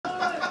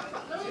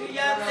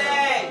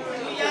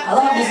I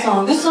love this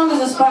song. This song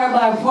is inspired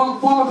by a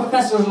former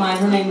professor of mine.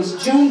 Her name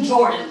was June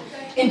Jordan.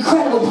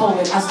 Incredible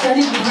poet. I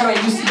studied with her at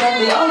UC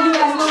Berkeley. Oh, you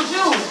guys know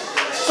June.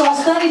 So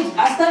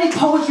I studied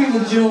poetry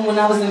with June when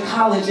I was in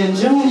college, and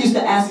June used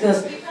to ask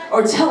us,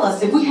 or tell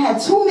us, if we had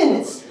 2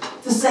 minutes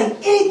to say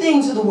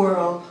anything to the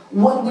world,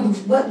 what would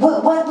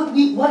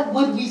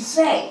we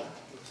say?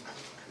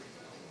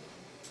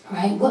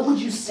 Right? What would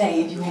you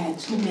say if you had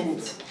 2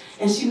 minutes?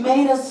 And she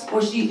made us,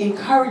 or she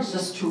encouraged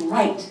us to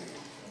write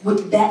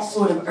with that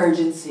sort of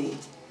urgency,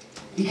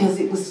 because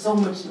it was so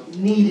much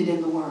needed in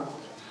the world.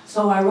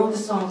 So I wrote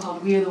this song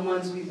called We Are the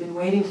Ones We've Been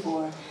Waiting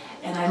For,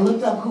 and I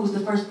looked up who was the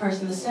first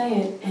person to say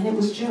it, and it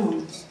was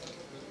June.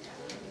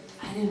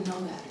 I didn't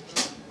know that.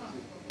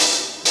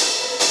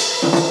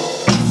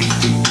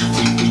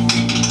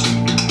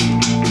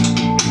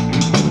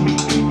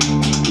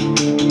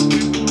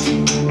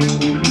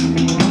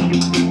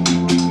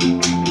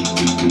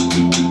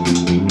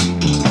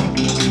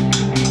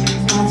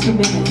 It's not 2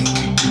 minutes.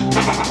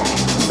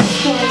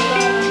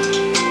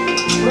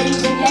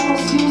 Rings and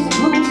yellows, hues and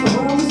blues, the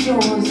world is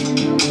yours.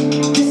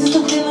 This is the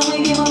feeling we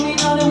give when we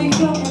know that we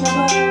feel in the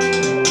love.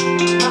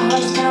 My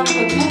heart's pounding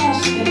with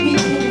passion and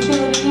beat. Can you feel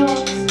it in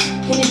yours?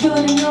 Can you feel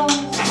it in yours?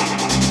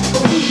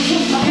 But we can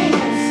take my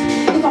hands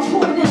if I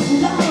pour it into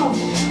love.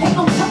 Ain't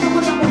no telling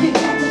when I'ma get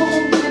back. If I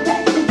won't get it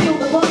back, you can feel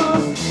the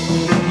buzz.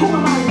 Who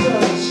am I to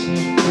judge?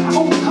 I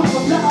only come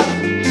from love.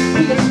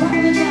 We are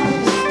traveling down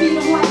with the speed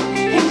of light.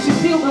 Can't you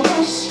feel the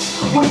rush?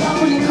 When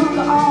love really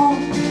conquer all.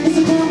 It's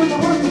a man with the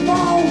words to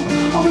fall.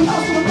 Are we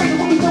also afraid of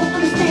what we don't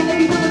understand, that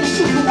we willing to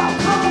shoot without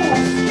cause?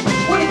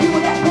 What if you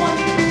were that one,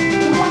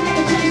 the one that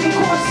can change the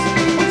course?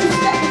 When you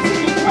step into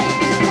your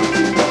greatness,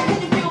 can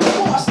you feel the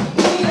force?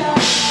 We are,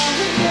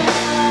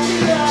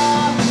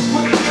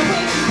 what are you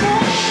waiting for?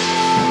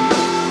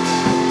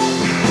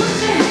 Put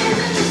your hands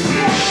in the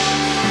sky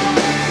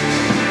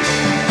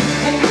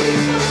and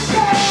reach for the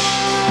sky.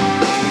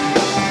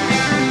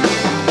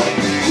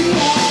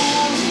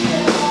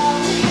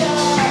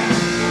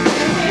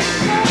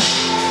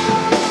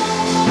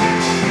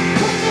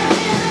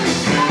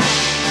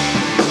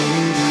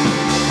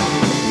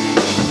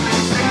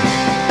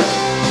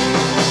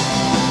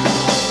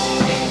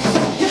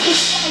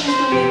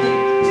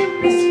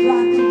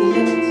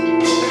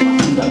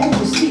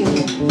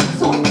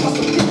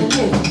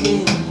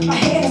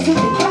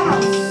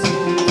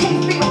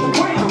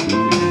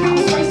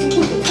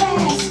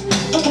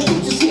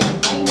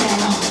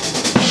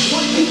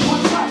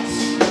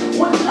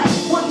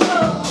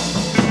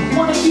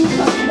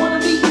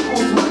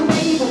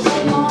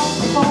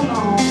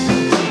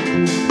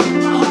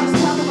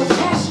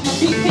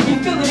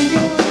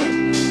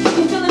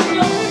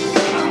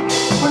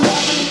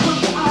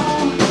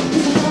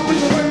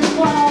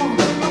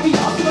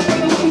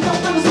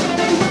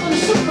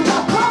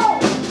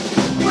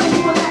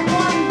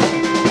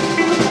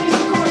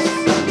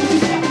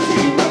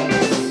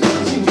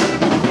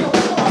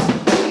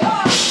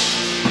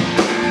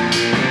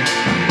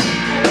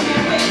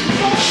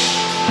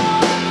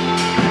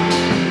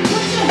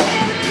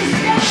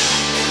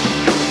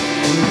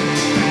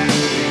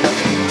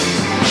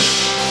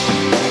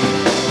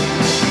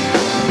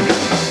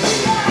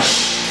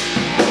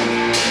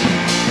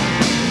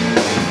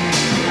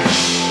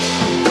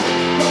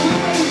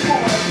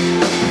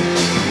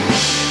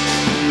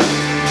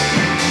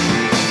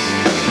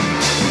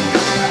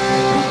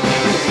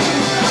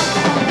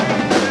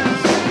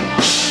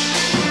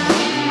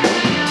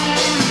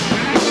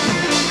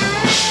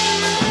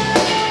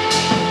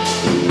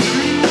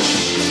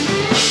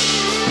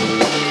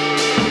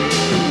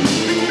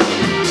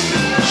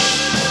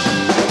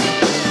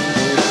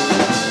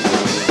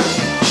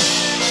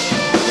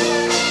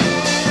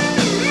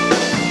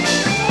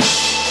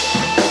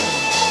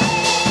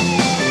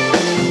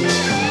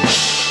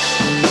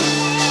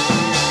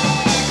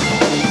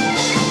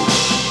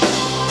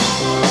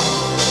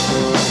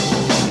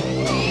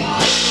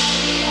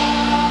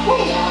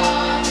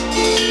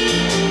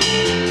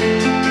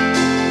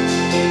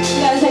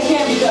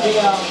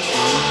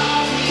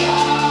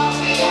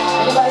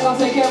 Everybody gonna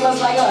take care of us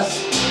like us.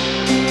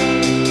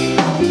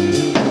 We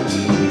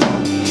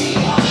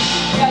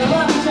gotta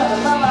love each other,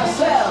 love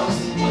ourselves.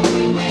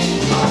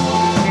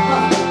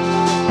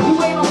 We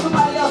wait on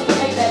somebody else to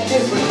make that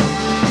difference.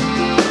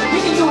 We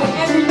can do it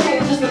every day,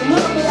 just a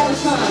little bit at a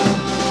time.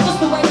 Just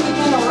the way we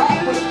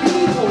interact with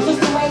people,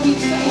 just the way we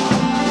think,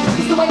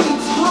 just the way we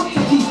talk to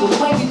people, the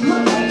way we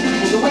look at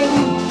people, the way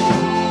we...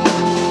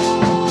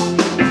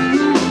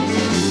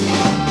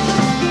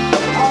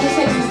 All it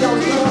takes is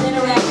those little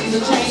interactions to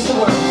change the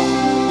world.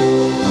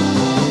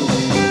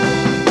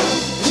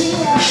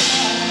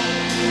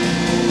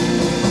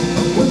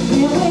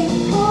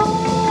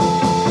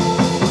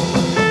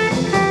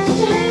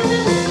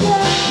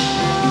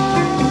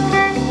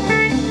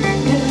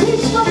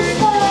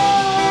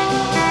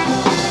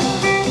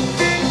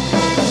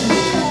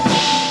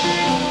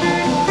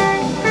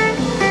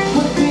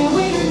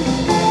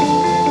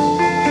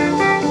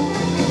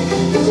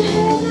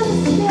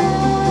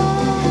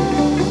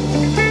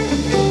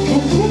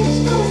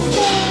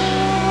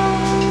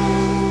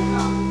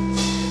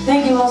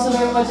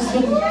 much. It's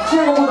been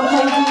incredible to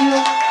play for you.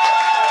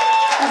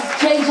 That's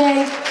JJ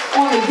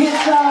on the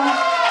guitar,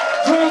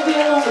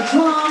 Granville on the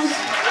drums.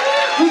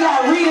 We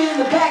got Rita in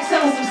the back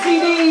selling some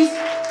CDs.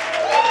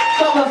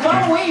 So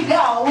before we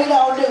go, we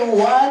gonna do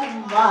one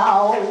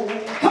more.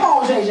 Come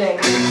on, JJ.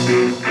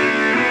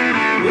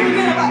 We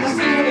forget about the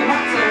scene with the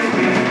hot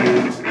too.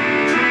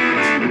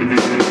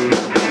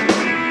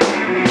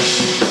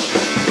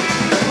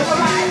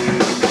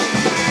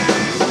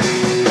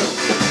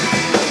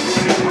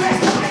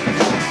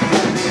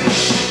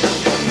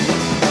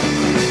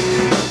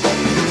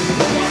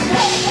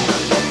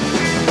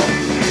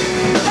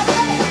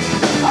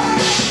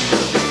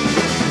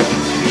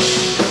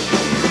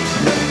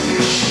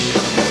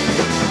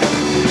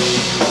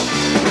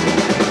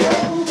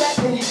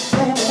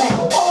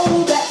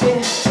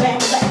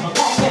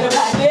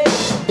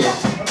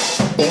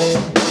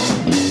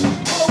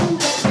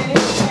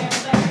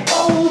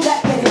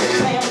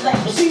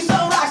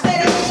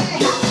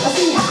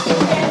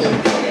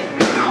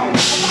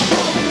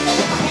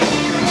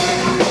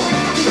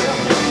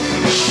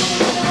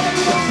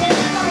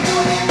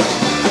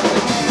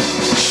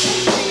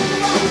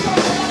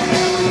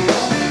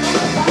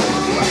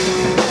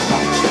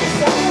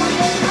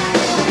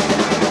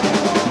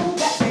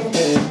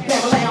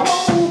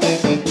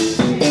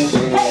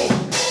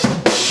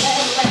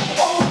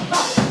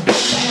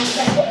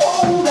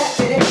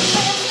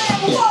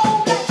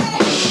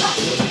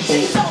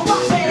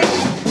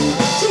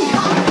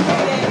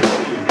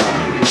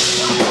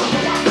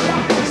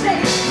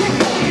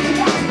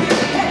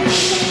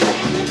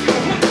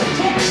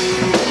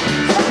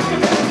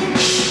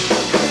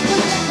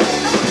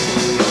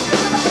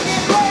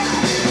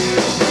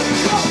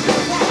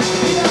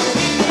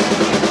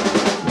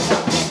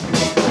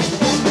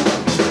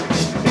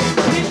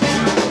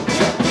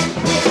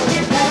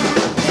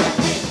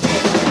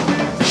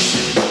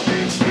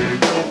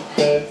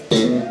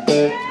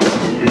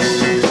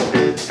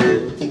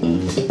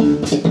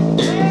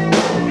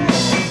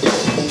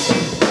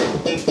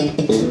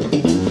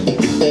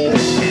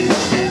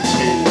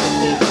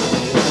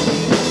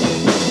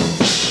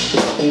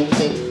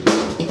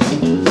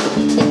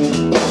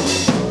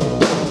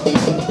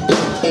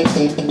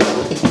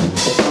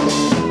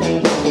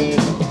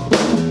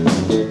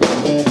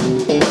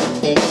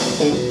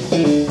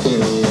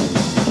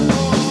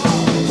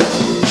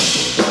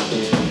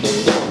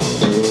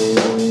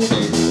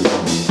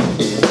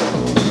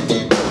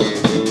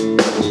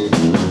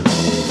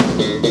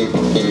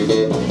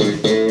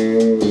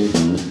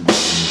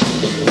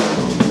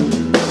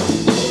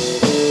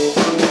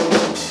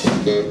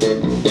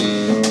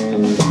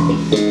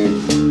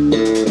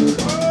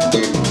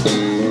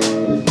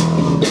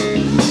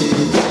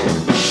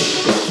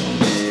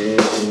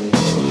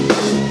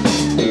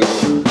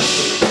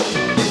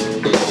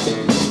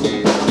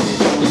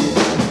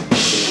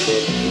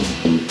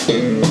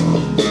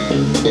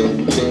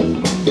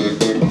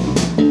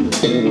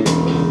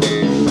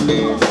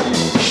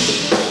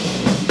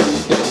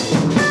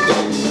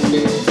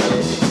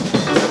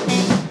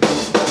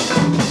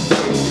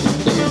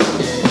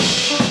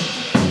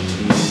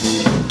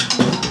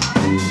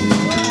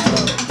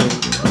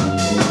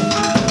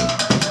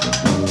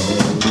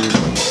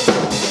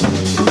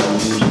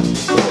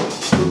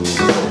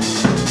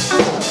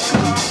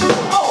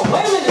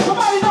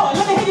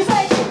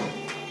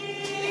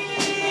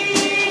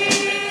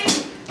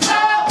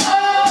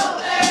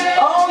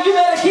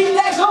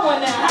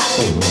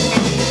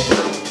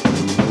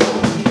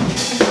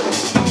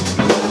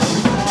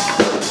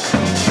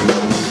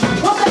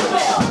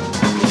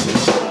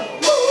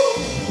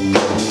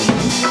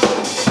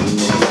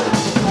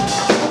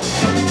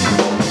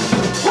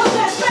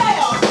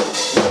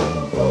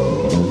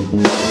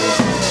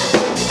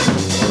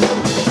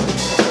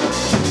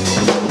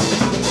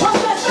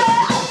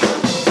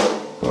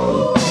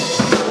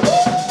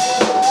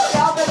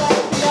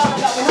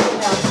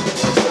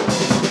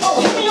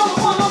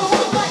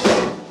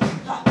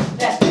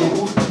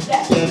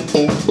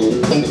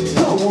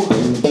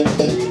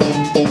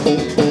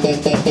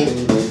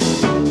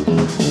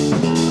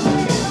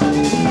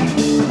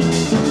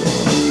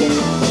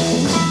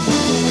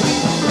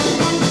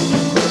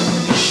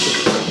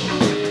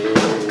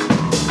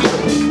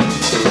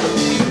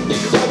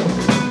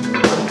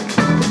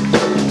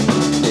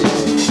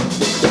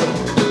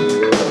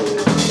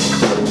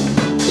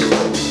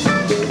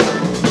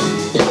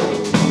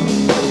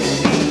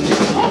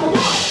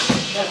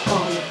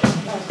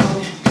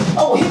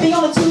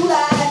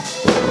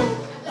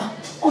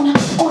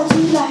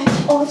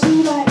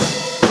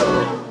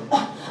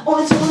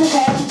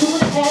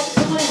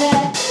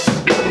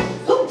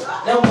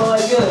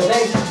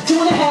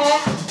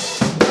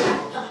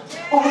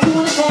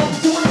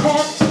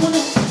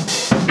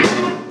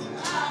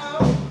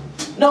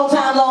 No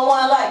times on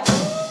one like.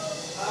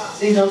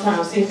 See, no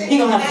time. See, he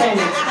gonna have to pay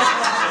me.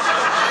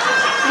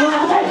 He gonna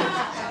have to pay me.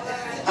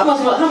 How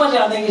much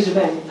y'all think he should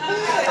pay me?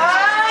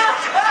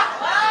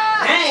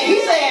 Dang, he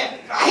said,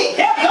 he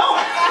kept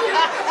going.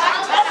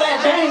 I said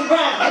James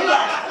Brown. He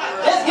like,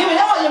 let's give me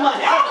all your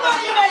money. All the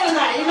money you made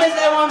tonight. You missed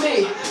that one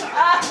beat.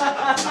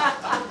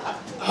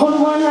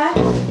 one life.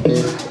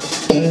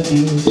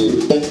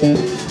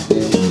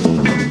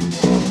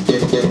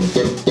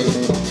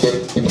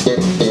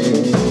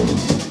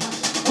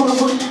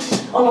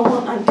 Only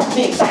one, I got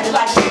me excited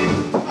like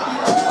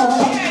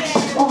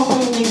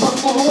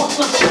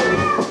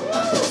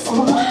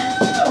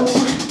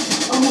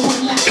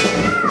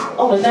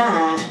on the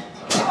 9.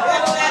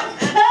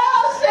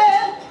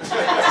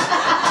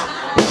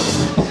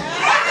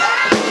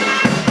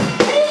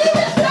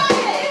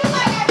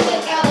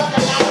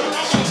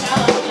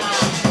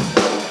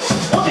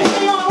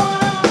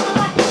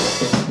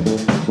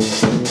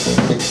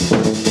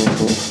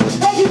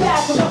 Thank you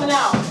guys for coming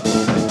out.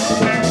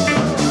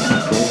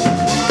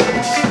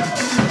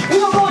 We're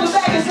gonna go in the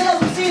back and sell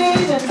some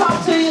CDs and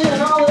talk to you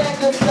and all of that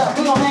good stuff.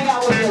 We're gonna hang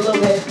out with you a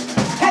little bit.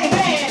 Hey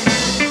man!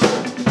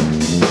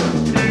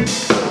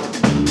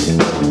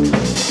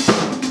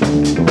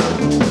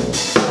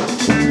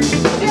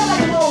 Feel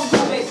like an old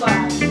school bass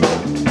line.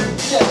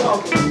 Just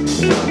talking.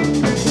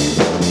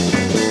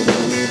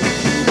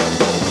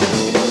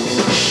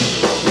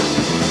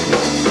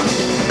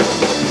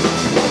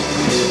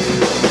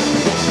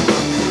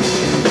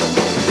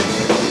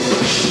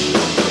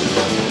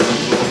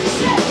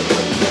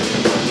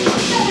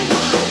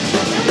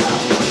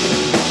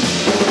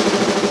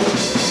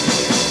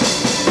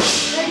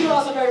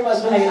 Very much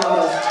for hanging out with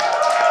us.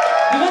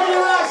 Divinity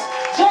Roxx,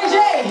 JJ,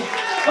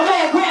 my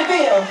man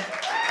Grantville.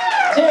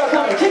 Gerald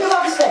coming, kick us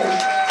off the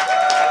stage.